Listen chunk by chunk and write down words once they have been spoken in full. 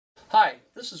Hi,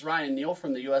 this is Ryan Neal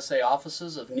from the USA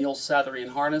offices of Neal Sathery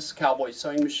and Harness, Cowboy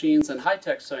Sewing Machines, and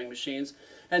High-Tech Sewing Machines.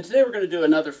 And today we're going to do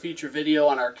another feature video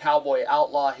on our Cowboy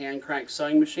Outlaw hand crank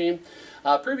sewing machine.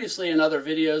 Previously in other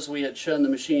videos we had shown the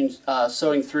machine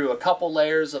sewing through a couple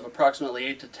layers of approximately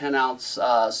 8 to 10 ounce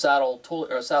saddle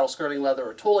skirting leather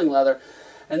or tooling leather.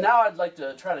 And now I'd like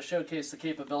to try to showcase the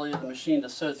capability of the machine to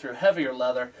sew through heavier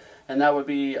leather, and that would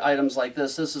be items like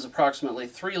this. This is approximately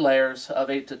 3 layers of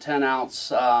 8 to 10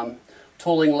 ounce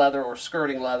tooling leather or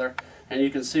skirting leather, and you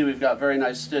can see we've got very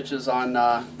nice stitches on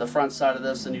the front side of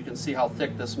this, and you can see how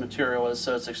thick this material is,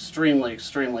 so it's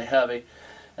extremely heavy.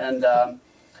 And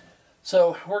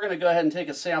so we're going to go ahead and take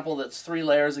a sample that's 3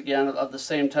 layers again of the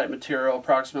same type material,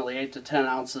 approximately 8 to 10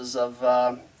 ounces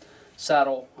of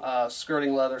saddle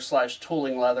skirting leather /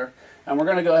 tooling leather, and we're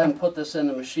going to go ahead and put this in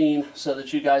the machine so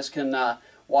that you guys can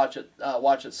watch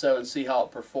it sew and see how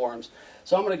it performs.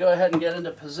 So I'm going to go ahead and get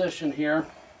into position here,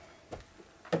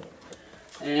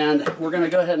 and we're going to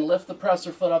go ahead and lift the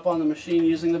presser foot up on the machine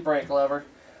using the brake lever.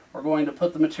 We're going to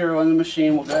put the material in the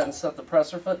machine. We'll go ahead and set the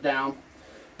presser foot down,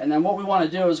 and then what we want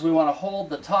to do is we want to hold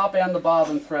the top and the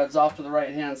bobbin threads off to the right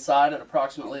hand side at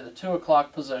approximately the 2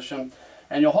 o'clock position.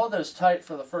 And you'll hold those tight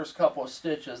for the first couple of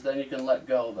stitches, then you can let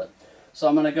go of it. So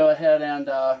I'm going to go ahead and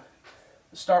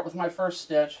start with my first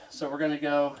stitch. So we're going to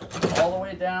go all the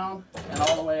way down and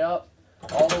all the way up,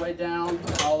 all the way down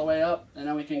and all the way up, and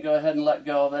then we can go ahead and let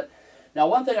go of it. Now,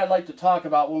 one thing I'd like to talk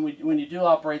about when you do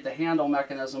operate the handle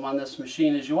mechanism on this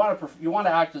machine is you want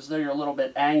to act as though you're a little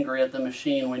bit angry at the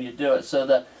machine when you do it. So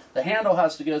the handle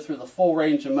has to go through the full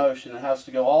range of motion. It has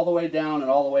to go all the way down and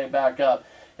all the way back up.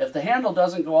 If the handle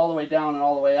doesn't go all the way down and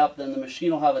all the way up, then the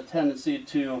machine will have a tendency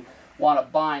to want to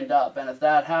bind up. And if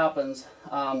that happens,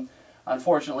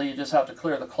 unfortunately, you just have to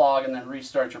clear the clog and then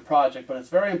restart your project. But it's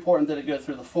very important that it go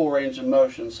through the full range of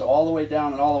motion, so all the way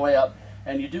down and all the way up.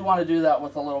 And you do want to do that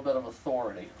with a little bit of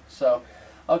authority. So,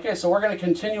 okay, so we're going to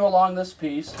continue along this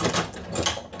piece.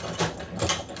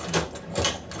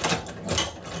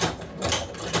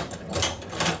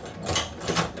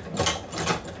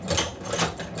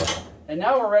 And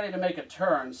now we're ready to make a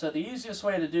turn. So the easiest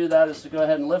way to do that is to go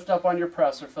ahead and lift up on your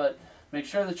presser foot. Make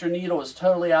sure that your needle is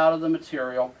totally out of the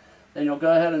material. Then you'll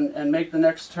go ahead and make the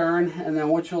next turn. And then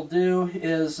what you'll do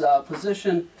is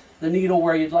position the needle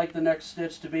where you'd like the next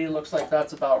stitch to be. Looks like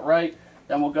that's about right.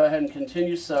 Then we'll go ahead and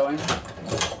continue sewing.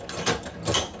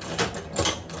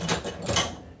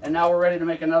 And now we're ready to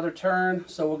make another turn.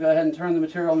 So we'll go ahead and turn the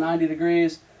material 90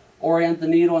 degrees, orient the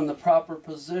needle in the proper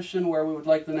position where we would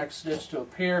like the next stitch to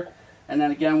appear. And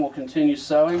then again, we'll continue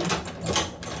sewing.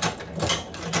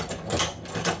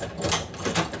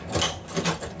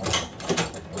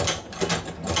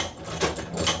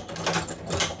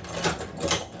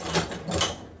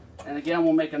 And again,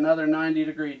 we'll make another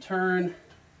 90-degree turn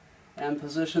and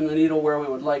position the needle where we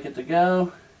would like it to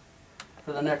go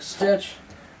for the next stitch,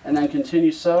 and then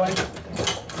continue sewing.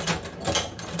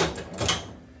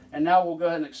 And now we'll go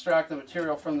ahead and extract the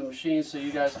material from the machine so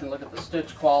you guys can look at the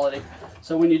stitch quality.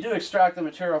 So when you do extract the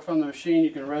material from the machine, you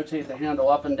can rotate the handle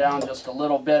up and down just a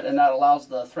little bit, and that allows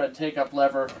the thread take-up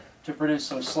lever to produce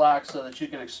some slack so that you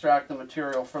can extract the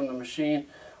material from the machine.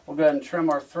 We'll go ahead and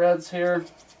trim our threads here.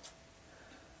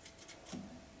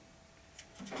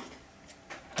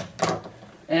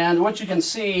 And what you can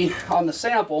see on the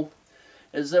sample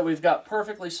is that we've got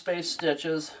perfectly spaced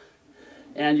stitches.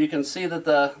 And you can see that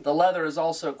the leather is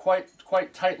also quite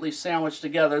tightly sandwiched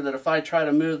together, that if I try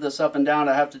to move this up and down,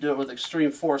 I have to do it with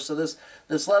extreme force. So this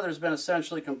leather has been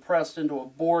essentially compressed into a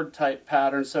board type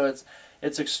pattern, so it's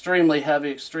extremely heavy,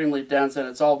 extremely dense, and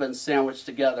it's all been sandwiched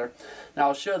together. Now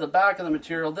I'll show the back of the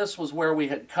material. This was where we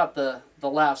had cut the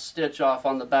last stitch off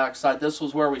on the back side. This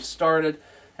was where we started,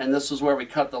 and this was where we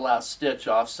cut the last stitch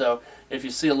off. So if you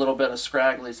see a little bit of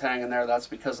scragglies hanging there, that's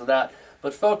because of that.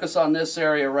 But focus on this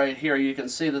area right here. You can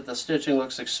see that the stitching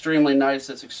looks extremely nice.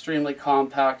 It's extremely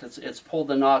compact. It's pulled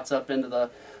the knots up into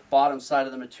the bottom side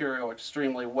of the material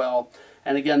extremely well.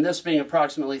 And again, this being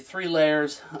approximately 3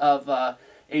 layers of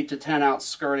 8 to 10 ounce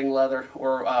skirting leather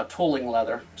or tooling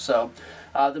leather. So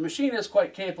the machine is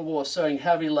quite capable of sewing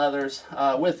heavy leathers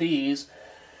with ease.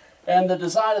 And the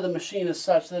design of the machine is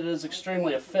such that it is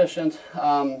extremely efficient.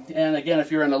 And again,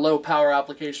 if you're in a low power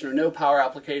application or no power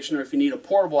application, or if you need a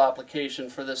portable application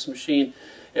for this machine,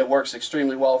 it works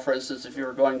extremely well. For instance, if you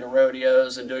were going to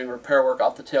rodeos and doing repair work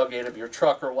off the tailgate of your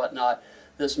truck or whatnot,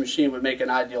 this machine would make an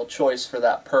ideal choice for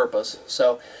that purpose.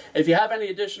 So if you have any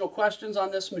additional questions on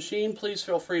this machine, please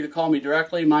feel free to call me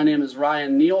directly. My name is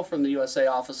Ryan Neal from the USA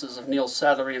offices of Neal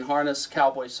Sathery and Harness,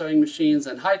 Cowboy Sewing Machines,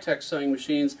 and High-Tech Sewing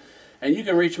Machines. And you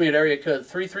can reach me at area code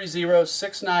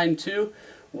 330-692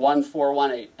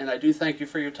 1418. And I do thank you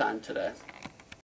for your time today.